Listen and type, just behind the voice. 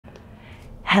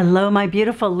Hello, my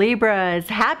beautiful Libras.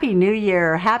 Happy New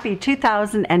Year. Happy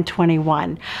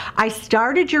 2021. I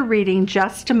started your reading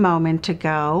just a moment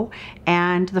ago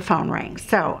and the phone rang.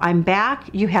 So I'm back.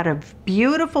 You had a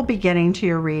beautiful beginning to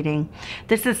your reading.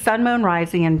 This is Sun, Moon,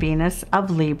 Rising, and Venus of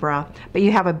Libra, but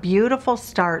you have a beautiful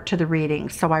start to the reading.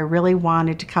 So I really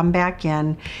wanted to come back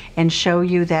in and show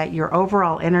you that your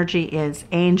overall energy is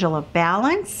Angel of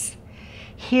Balance,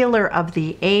 Healer of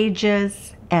the Ages,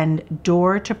 and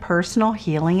door to personal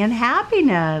healing and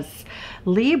happiness.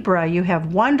 Libra, you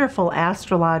have wonderful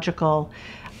astrological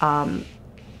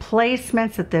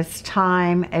placements at this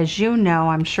time. As you know,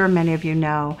 I'm sure many of you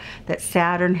know that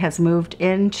Saturn has moved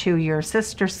into your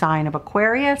sister sign of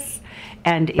Aquarius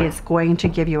and is going to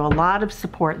give you a lot of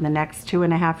support in the next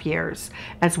 2.5 years,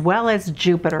 as well as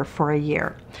Jupiter for a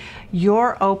year.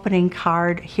 Your opening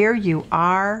card, here you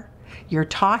are. You're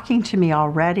talking to me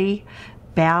already.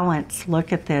 Balance,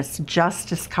 look at this,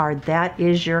 Justice card. That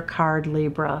is your card,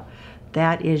 Libra.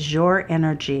 That is your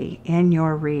energy in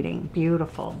your reading.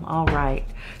 Beautiful. All right.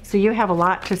 So you have a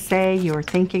lot to say. You're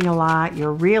thinking a lot.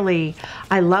 You're really,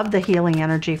 I love the healing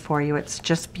energy for you. It's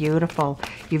just beautiful.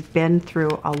 You've been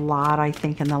through a lot, I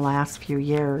think, in the last few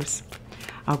years.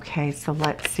 Okay, so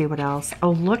let's see what else.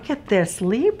 Oh, look at this,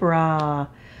 Libra.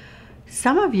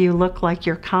 Some of you look like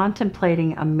you're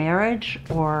contemplating a marriage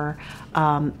or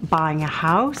buying a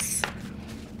house.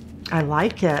 I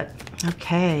like it.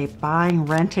 Okay, buying,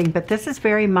 renting, but this is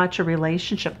very much a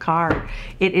relationship card.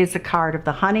 It is a card of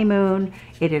the honeymoon.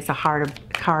 It is a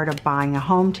card of buying a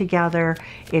home together.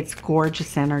 It's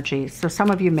gorgeous energy. So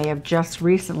some of you may have just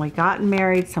recently gotten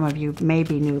married. Some of you may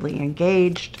be newly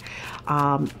engaged,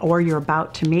 or you're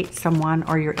about to meet someone,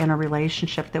 or you're in a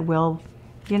relationship that will,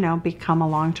 you know, become a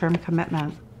long-term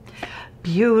commitment.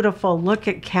 Beautiful. Look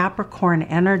at Capricorn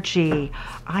energy.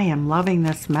 I am loving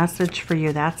this message for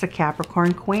you. That's a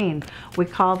Capricorn Queen. We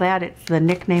call that, it's the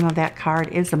nickname of that card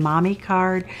is a mommy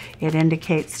card. It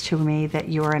indicates to me that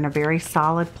you are in a very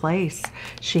solid place.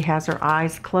 She has her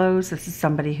eyes closed. This is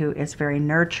somebody who is very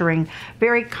nurturing,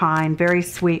 very kind, very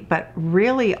sweet, but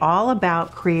really all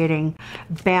about creating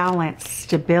balance,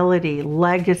 stability,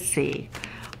 legacy.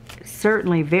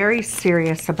 Certainly very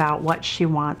serious about what she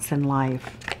wants in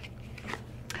life.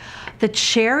 The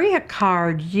Chariot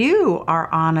card, you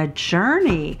are on a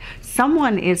journey.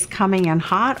 Someone is coming in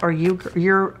hot, or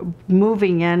you're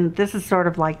moving in. This is sort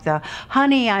of like the,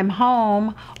 honey, I'm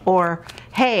home, or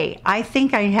hey, I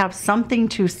think I have something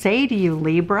to say to you,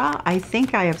 Libra. I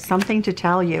think I have something to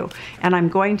tell you, and I'm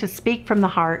going to speak from the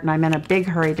heart, and I'm in a big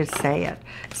hurry to say it.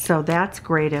 So that's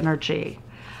great energy.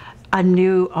 A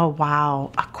new, oh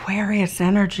wow, Aquarius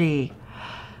energy.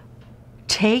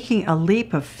 Taking a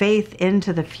leap of faith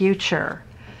into the future.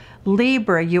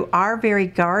 Libra, you are very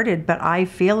guarded, but I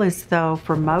feel as though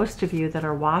for most of you that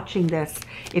are watching this,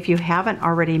 if you haven't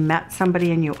already met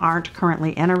somebody and you aren't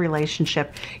currently in a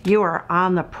relationship, you are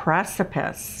on the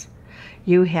precipice.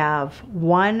 You have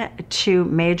 2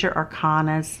 major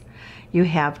arcanas. You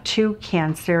have 2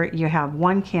 Cancer, you have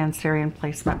 1 Cancerian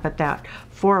placement, but that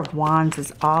 4 of Wands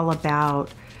is all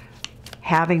about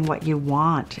having what you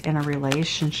want in a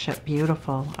relationship.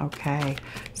 Beautiful. Okay,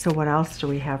 so what else do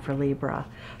we have for Libra?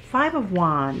 5 of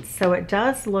Wands. So it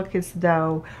does look as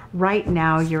though right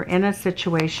now you're in a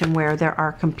situation where there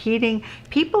are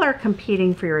people are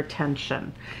competing for your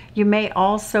attention. You may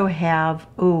also have,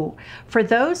 for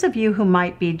those of you who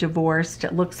might be divorced,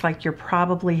 it looks like you're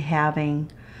probably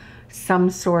having some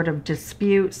sort of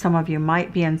dispute. Some of you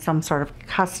might be in some sort of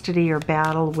custody or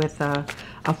battle with a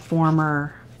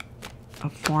former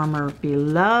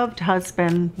beloved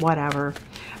husband, whatever.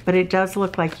 But it does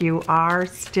look like you are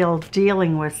still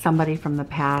dealing with somebody from the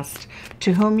past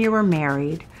to whom you were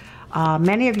married.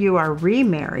 Many of you are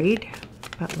remarried,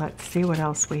 but let's see what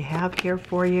else we have here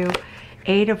for you.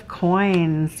 8 of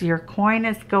Coins. Your coin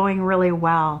is going really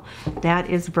well. That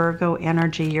is Virgo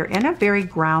energy. You're in a very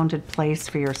grounded place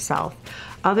for yourself.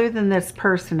 Other than this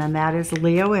person, and that is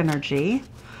Leo energy.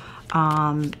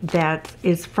 That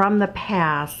is from the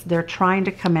past. They're trying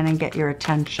to come in and get your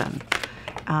attention.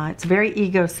 It's very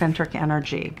egocentric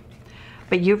energy.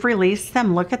 But you've released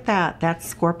them. Look at that. That's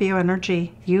Scorpio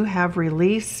energy. You have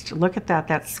released, look at that.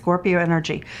 That's Scorpio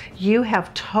energy. You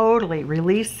have totally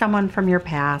released someone from your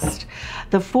past.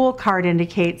 The Fool card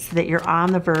indicates that you're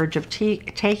on the verge of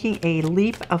taking a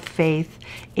leap of faith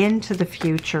into the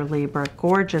future, Libra.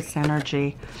 Gorgeous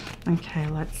energy. Okay,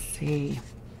 let's see.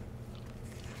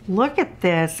 Look at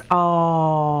this.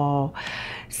 Oh,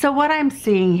 so what I'm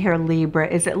seeing here, Libra,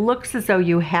 is it looks as though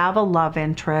you have a love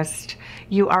interest.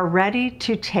 You are ready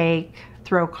to take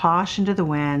throw caution to the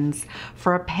winds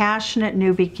for a passionate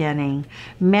new beginning.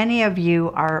 Many of you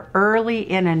are early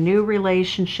in a new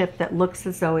relationship that looks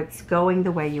as though it's going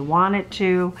the way you want it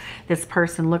to. This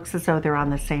person looks as though they're on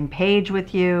the same page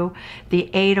with you. The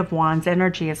Eight of Wands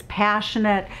energy is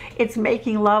passionate. It's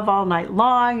making love all night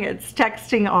long. It's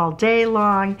texting all day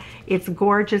long. It's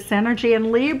gorgeous energy.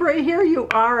 And Libra, here you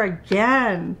are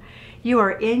again. You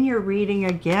are in your reading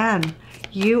again.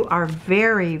 You are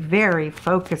very, very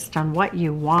focused on what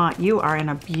you want. You are in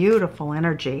a beautiful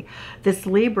energy. This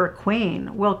Libra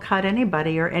Queen will cut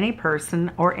anybody or any person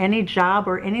or any job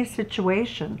or any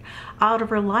situation out of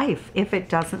her life if it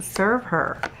doesn't serve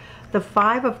her. The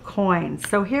Five of Coins.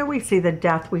 So here we see the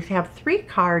Death. We have three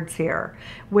cards here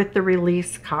with the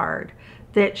Release card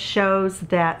that shows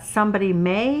that somebody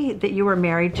that you were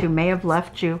married to may have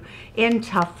left you in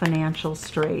tough financial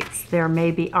straits. There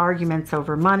may be arguments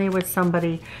over money with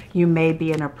somebody. You may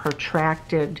be in a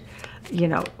protracted,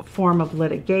 form of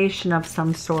litigation of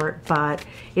some sort, but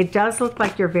it does look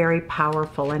like you're very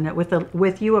powerful. And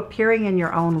with you appearing in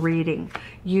your own reading,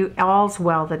 all's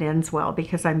well that ends well,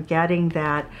 because I'm getting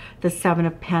that the Seven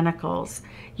of Pentacles,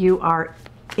 you are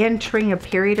entering a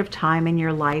period of time in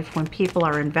your life when people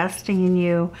are investing in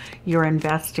you, you're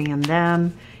investing in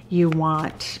them. You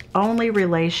want only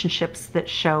relationships that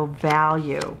show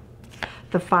value.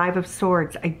 The Five of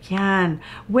Swords, again,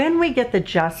 when we get the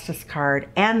Justice card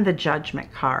and the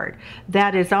Judgment card,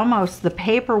 that is almost the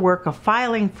paperwork of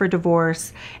filing for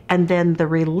divorce and then the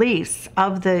release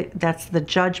of that's the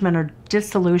judgment or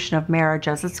dissolution of marriage,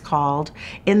 as it's called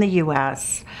in the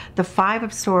US. The Five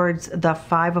of Swords, the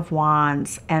Five of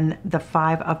Wands, and the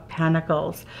Five of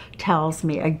Pentacles tells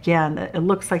me, again, it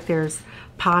looks like there's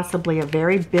possibly a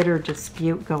very bitter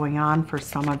dispute going on for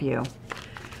some of you.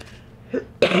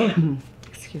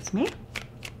 Excuse me.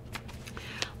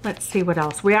 Let's see what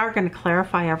else. We are going to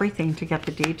clarify everything to get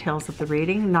the details of the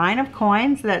reading. Nine of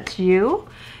Coins, that's you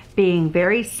being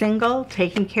very single,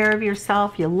 taking care of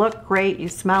yourself. You look great. You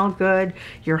smell good.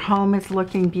 Your home is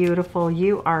looking beautiful.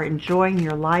 You are enjoying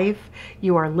your life.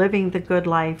 You are living the good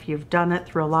life. You've done it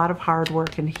through a lot of hard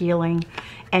work and healing.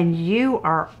 And you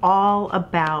are all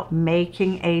about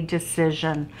making a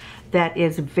decision that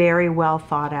is very well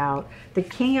thought out. The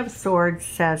King of Swords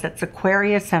says it's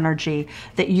Aquarius energy,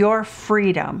 that your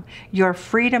freedom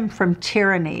from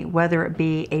tyranny, whether it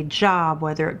be a job,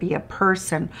 whether it be a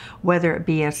person, whether it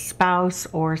be a spouse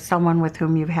or someone with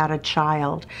whom you've had a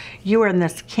child, you are in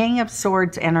this King of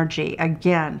Swords energy.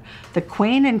 Again, the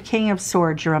Queen and King of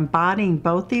Swords, you're embodying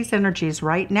both these energies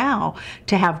right now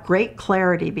to have great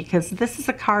clarity, because this is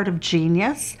a card of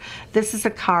genius. This is a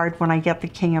card, when I get the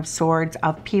King of Swords,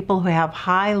 of people who have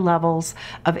high levels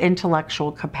of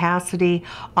intellectual capacity.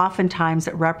 Oftentimes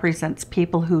it represents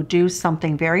people who do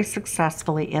something very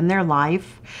successfully in their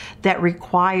life that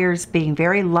requires being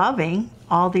very loving.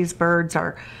 All these birds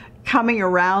are coming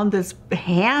around this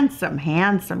handsome,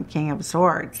 handsome King of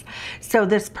Swords. So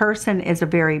this person is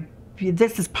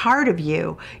this is part of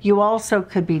you. You also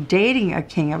could be dating a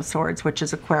King of Swords, which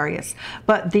is Aquarius.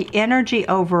 But the energy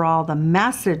overall, the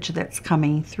message that's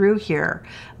coming through here,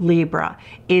 Libra,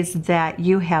 is that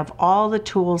you have all the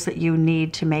tools that you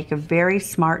need to make a very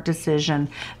smart decision.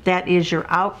 That is your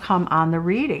outcome on the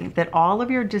reading, that all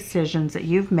of your decisions that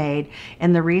you've made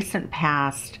in the recent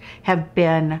past have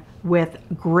been with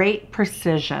great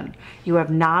precision. You have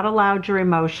not allowed your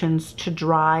emotions to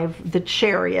drive the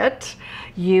chariot.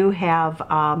 You have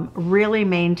really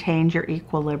maintained your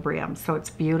equilibrium. So it's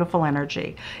beautiful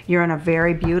energy. You're in a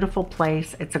very beautiful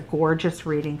place. It's a gorgeous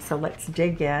reading. So let's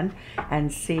dig in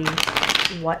and see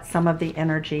what some of the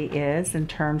energy is in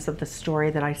terms of the story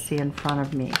that I see in front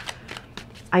of me.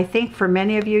 I think for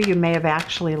many of you, you may have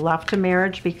actually left a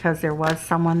marriage because there was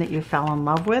someone that you fell in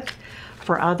love with.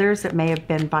 For others, it may have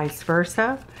been vice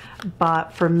versa.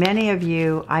 But for many of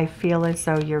you, I feel as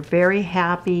though you're very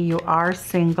happy. You are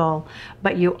single,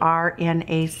 but you are in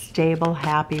a stable,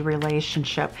 happy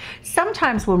relationship.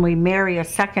 Sometimes when we marry a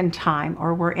second time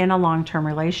or we're in a long-term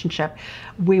relationship,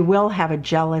 we will have a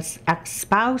jealous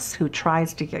ex-spouse who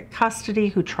tries to get custody,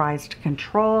 who tries to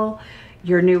control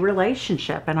your new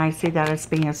relationship. And I see that as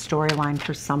being a storyline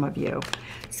for some of you.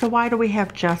 So why do we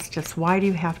have justice? Why do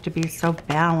you have to be so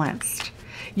balanced?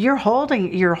 You're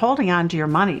holding on to your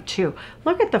money too.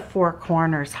 Look at the four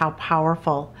corners, how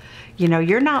powerful. You know,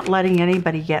 you're not letting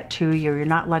anybody get to you. You're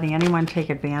not letting anyone take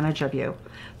advantage of you.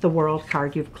 The World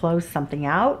card, you've closed something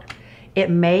out. It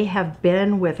may have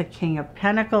been with a King of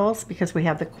Pentacles because we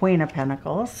have the Queen of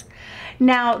Pentacles.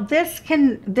 Now, this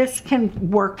can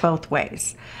work both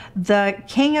ways. The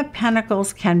King of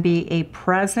Pentacles can be a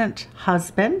present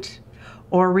husband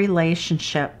or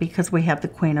relationship, because we have the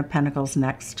Queen of Pentacles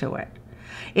next to it.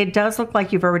 It does look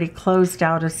like you've already closed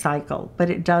out a cycle, but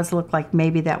it does look like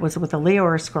maybe that was with a Leo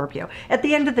or a Scorpio. At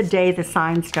the end of the day, the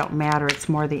signs don't matter. It's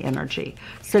more the energy.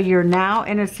 So you're now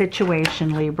in a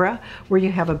situation, Libra, where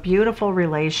you have a beautiful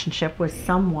relationship with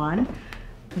someone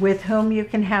with whom you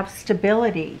can have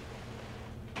stability.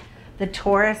 The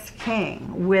Taurus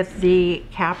King with the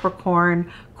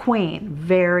Capricorn Queen,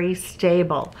 very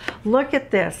stable. Look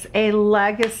at this, a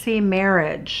legacy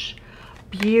marriage.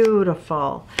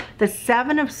 Beautiful. The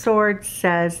Seven of Swords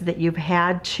says that you've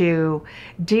had to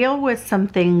deal with some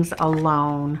things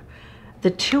alone.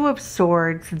 The Two of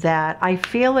Swords, that I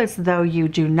feel as though you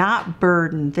do not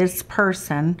burden this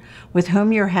person with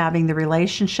whom you're having the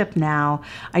relationship now.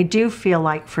 I do feel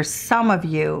like for some of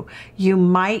you, you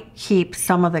might keep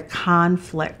some of the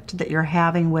conflict that you're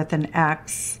having with an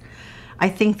ex. I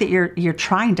think that you're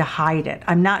trying to hide it.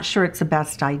 I'm not sure it's the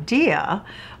best idea,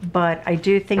 but I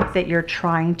do think that you're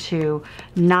trying to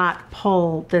not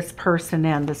pull this person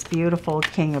in, this beautiful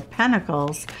King of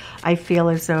Pentacles. I feel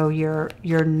as though you're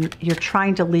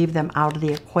trying to leave them out of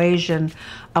the equation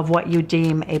of what you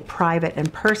deem a private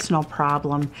and personal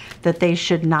problem that they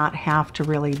should not have to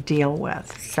really deal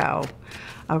with. So,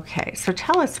 okay, so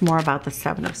tell us more about the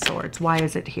Seven of Swords. Why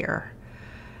is it here?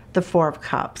 The Four of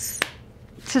Cups.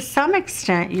 To some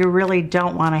extent, you really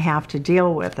don't want to have to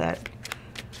deal with it.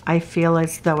 I feel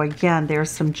as though, again,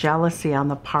 there's some jealousy on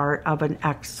the part of an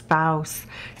ex-spouse,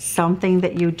 something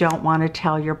that you don't want to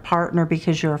tell your partner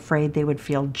because you're afraid they would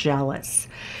feel jealous.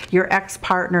 Your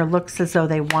ex-partner looks as though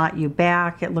they want you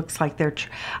back. It looks like they're...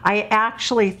 I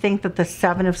actually think that the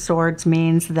Seven of Swords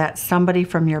means that somebody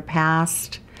from your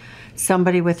past,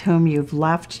 somebody with whom you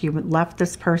left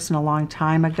this person a long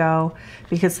time ago,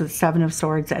 because the Seven of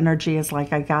Swords energy is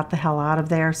like, I got the hell out of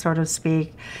there, so to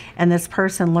speak. And this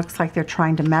person looks like they're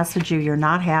trying to message you. You're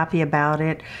not happy about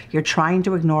it. You're trying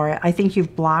to ignore it. I think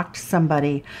you've blocked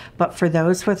somebody. But for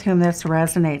those with whom this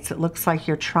resonates, it looks like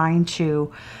you're trying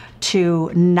to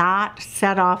not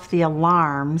set off the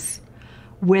alarms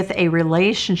with a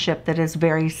relationship that is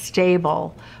very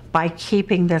stable by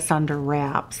keeping this under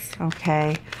wraps,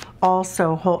 okay?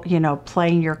 Also, you know,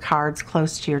 playing your cards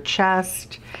close to your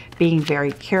chest, being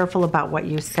very careful about what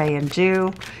you say and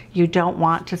do. You don't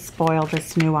want to spoil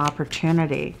this new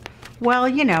opportunity. Well,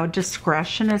 you know,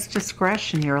 discretion is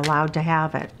discretion. You're allowed to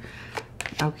have it.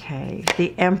 Okay,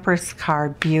 the Empress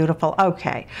card, beautiful.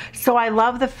 Okay, so I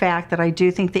love the fact that I do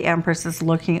think the Empress is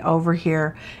looking over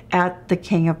here at the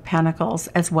King of Pentacles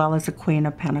as well as the Queen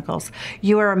of Pentacles.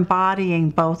 You are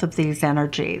embodying both of these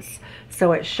energies.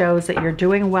 So it shows that you're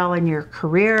doing well in your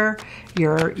career,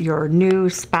 your new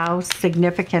spouse,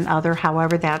 significant other,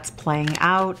 however that's playing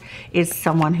out, is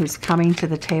someone who's coming to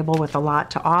the table with a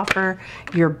lot to offer.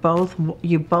 You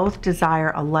both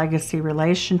desire a legacy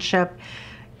relationship.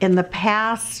 In the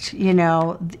past, you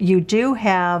know, you do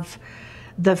have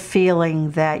the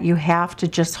feeling that you have to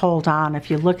just hold on.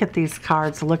 If you look at these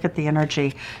cards, look at the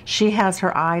energy. She has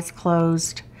her eyes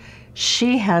closed.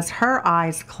 She has her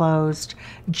eyes closed,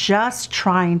 just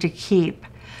trying to keep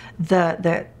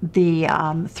the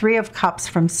Three of Cups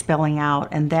from spilling out.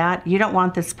 And that, you don't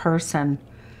want this person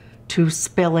to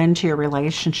spill into your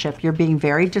relationship. You're being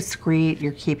very discreet.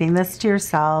 You're keeping this to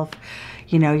yourself.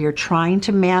 You know, you're trying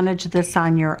to manage this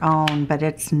on your own, but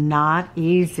it's not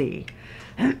easy.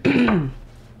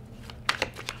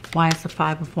 Why is the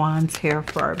Five of Wands here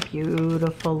for our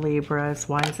beautiful Libras?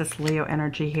 Why is this Leo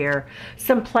energy here?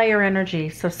 Some player energy,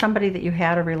 so somebody that you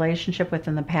had a relationship with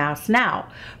in the past. Now,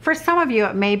 for some of you,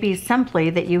 it may be simply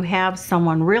that you have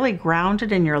someone really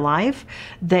grounded in your life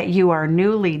that you are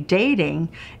newly dating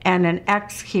and an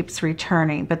ex keeps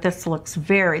returning. But this looks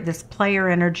this player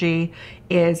energy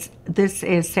this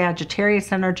is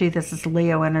Sagittarius energy, this is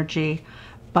Leo energy.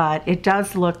 But it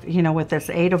does look, you know, with this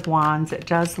Eight of Wands, it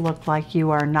does look like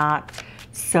you are not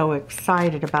so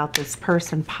excited about this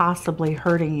person possibly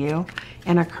hurting you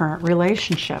in a current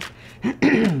relationship.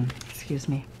 Excuse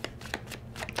me.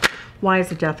 Why is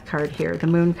the Death card here? The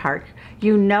Moon card.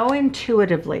 You know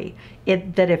intuitively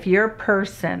that if your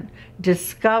person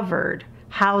discovered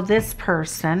how this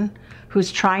person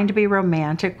who's trying to be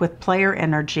romantic with player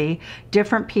energy,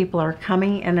 different people are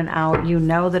coming in and out, you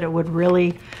know that it would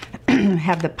really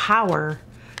have the power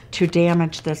to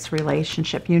damage this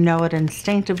relationship. You know it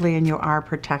instinctively and you are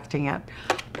protecting it.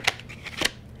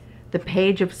 The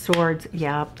Page of Swords,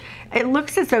 yeah. It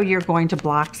looks as though you're going to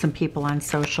block some people on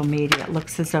social media. It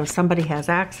looks as though somebody has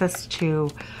access to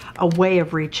a way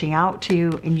of reaching out to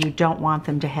you and you don't want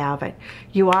them to have it.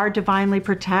 You are divinely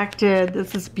protected.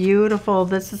 This is beautiful.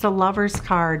 This is a Lover's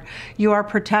card. You are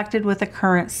protected with a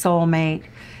current soulmate.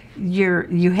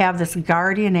 you have this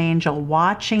guardian angel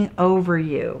watching over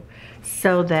you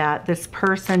so that this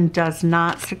person does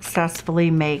not successfully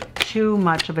make too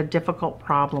much of a difficult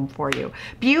problem for you.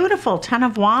 Beautiful, 10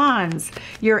 of Wands.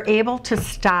 You're able to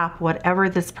stop whatever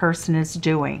this person is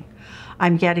doing.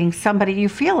 I'm getting somebody, you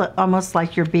feel it almost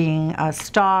like you're being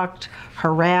stalked,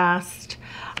 harassed.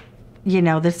 You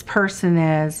know, this person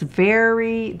is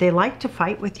they like to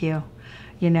fight with you.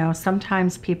 You know,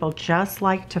 sometimes people just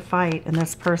like to fight, and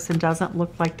this person doesn't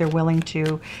look like they're willing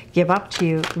to give up to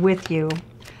you, with you,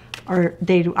 or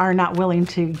they are not willing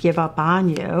to give up on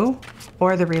you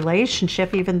or the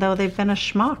relationship, even though they've been a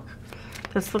schmuck.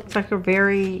 This looks like a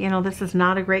very, you know, this is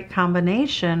not a great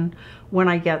combination when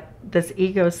I get this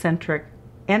egocentric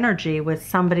energy with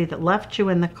somebody that left you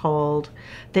in the cold,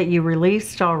 that you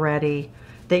released already,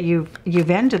 that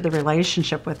you've ended the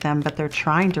relationship with them, but they're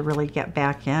trying to really get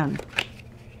back in.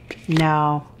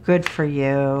 No, good for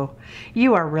you.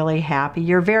 You are really happy.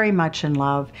 You're very much in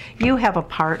love. You have a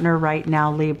partner right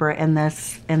now, Libra, in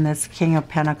this King of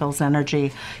Pentacles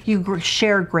energy. You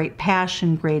share great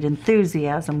passion, great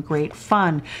enthusiasm, great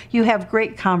fun. You have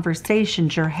great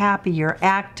conversations. You're happy. You're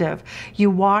active. You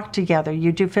walk together.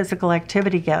 You do physical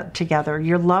activity together.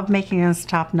 Your lovemaking is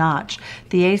top notch.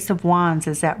 The Ace of Wands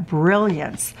is that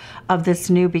brilliance of this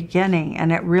new beginning,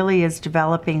 and it really is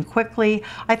developing quickly.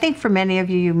 I think for many of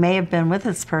you, you may have been with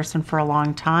this person for a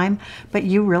long time, but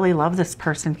you really love this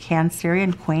person.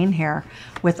 Cancerian Queen here.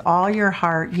 With all your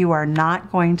heart, you are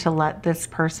not going to let this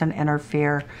person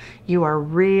interfere. You are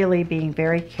really being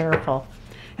very careful.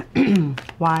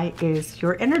 Why is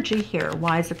your energy here?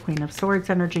 Why is the Queen of Swords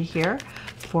energy here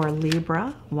for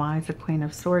Libra? Why is the Queen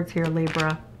of Swords here,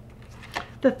 Libra?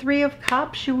 The Three of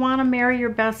Cups, you want to marry your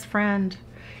best friend.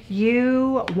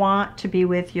 You want to be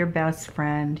with your best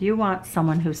friend. You want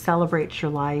someone who celebrates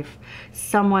your life,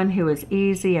 someone who is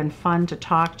easy and fun to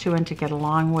talk to and to get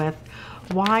along with.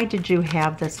 Why did you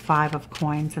have this Five of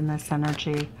Coins in this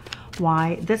energy?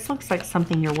 Why? This looks like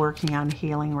something you're working on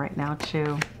healing right now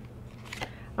too.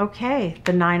 Okay,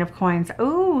 the Nine of Coins.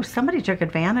 Ooh, somebody took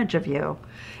advantage of you.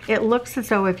 It looks as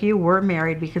though if you were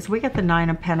married, because we get the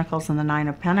Nine of Pentacles and the Nine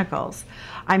of Pentacles,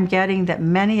 I'm getting that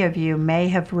many of you may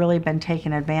have really been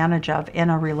taken advantage of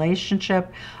in a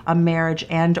relationship, a marriage,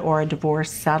 and or a divorce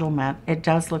settlement. It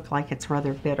does look like it's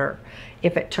rather bitter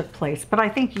if it took place. But I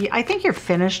think you're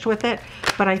finished with it,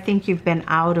 but I think you've been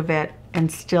out of it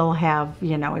and still have,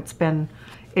 you know,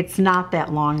 it's not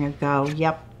that long ago.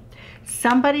 Yep.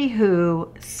 Somebody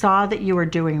who saw that you were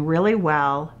doing really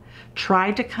well,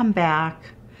 tried to come back,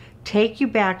 take you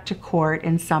back to court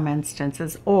in some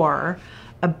instances, or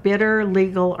a bitter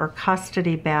legal or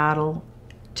custody battle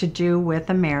to do with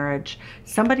a marriage.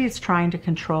 Somebody's trying to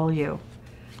control you.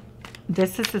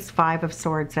 This is this Five of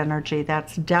Swords energy.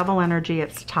 That's devil energy.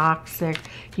 It's toxic.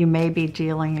 You may be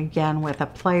dealing again with a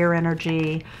player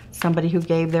energy, somebody who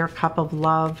gave their cup of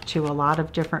love to a lot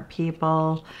of different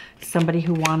people, somebody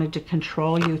who wanted to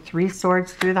control you. Three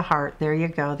swords through the heart. There you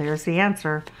go. There's the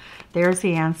answer. There's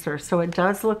the answer. So it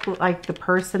does look like the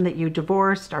person that you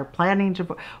divorced are planning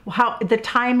to, how the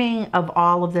timing of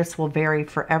all of this will vary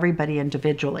for everybody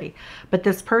individually. But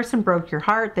this person broke your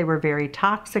heart. They were very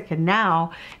toxic, and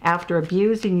now after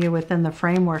abusing you within the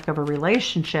framework of a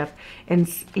relationship,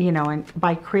 and you know, and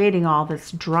by creating all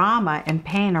this drama and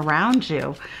pain around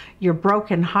you, your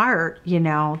broken heart, you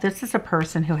know, this is a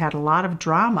person who had a lot of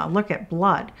drama. Look at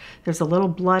blood. There's a little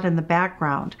blood in the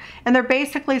background. And they're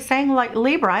basically saying, like,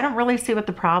 Libra, I don't really see what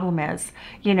the problem is.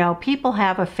 You know, people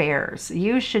have affairs.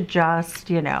 You should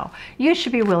just, you know, you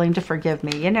should be willing to forgive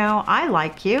me. You know, I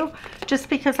like you. Just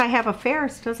because I have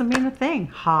affairs doesn't mean a thing.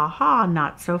 Ha ha,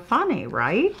 not so funny,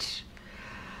 right?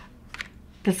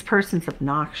 This person's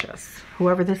obnoxious.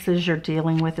 Whoever this is you're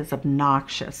dealing with is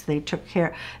obnoxious. They took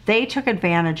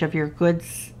advantage of your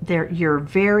goods, your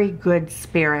very good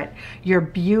spirit, your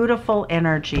beautiful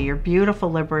energy, your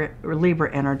beautiful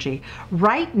Libra energy.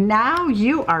 Right now,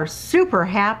 you are super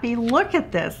happy. Look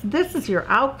at this. This is your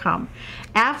outcome.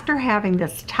 After having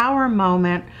this tower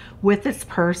moment with this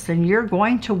person, you're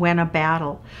going to win a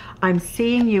battle. I'm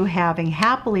seeing you having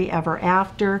happily ever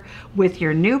after with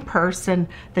your new person.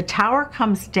 The tower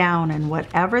comes down, and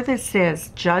whatever this is,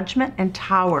 judgment and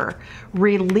tower,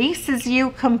 releases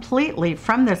you completely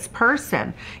from this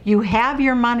person. You have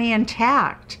your money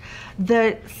intact.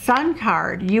 The Sun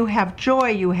card, you have joy,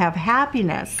 you have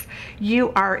happiness.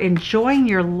 You are enjoying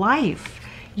your life.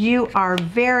 You are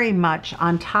very much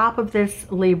on top of this,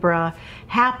 Libra,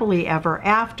 happily ever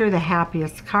after, the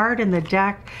happiest card in the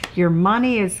deck. Your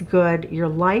money is good, your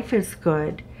life is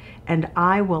good, And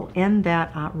I will end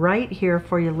that right here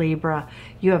for you, Libra.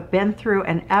 You have been through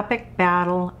an epic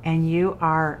battle and you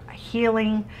are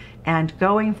healing and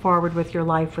going forward with your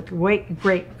life with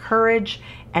great courage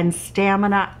and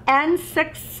stamina and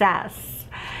success.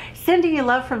 Sending you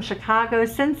love from Chicago.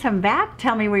 Send some back.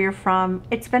 Tell me where you're from.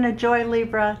 It's been a joy,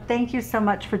 Libra. Thank you so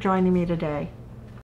much for joining me today.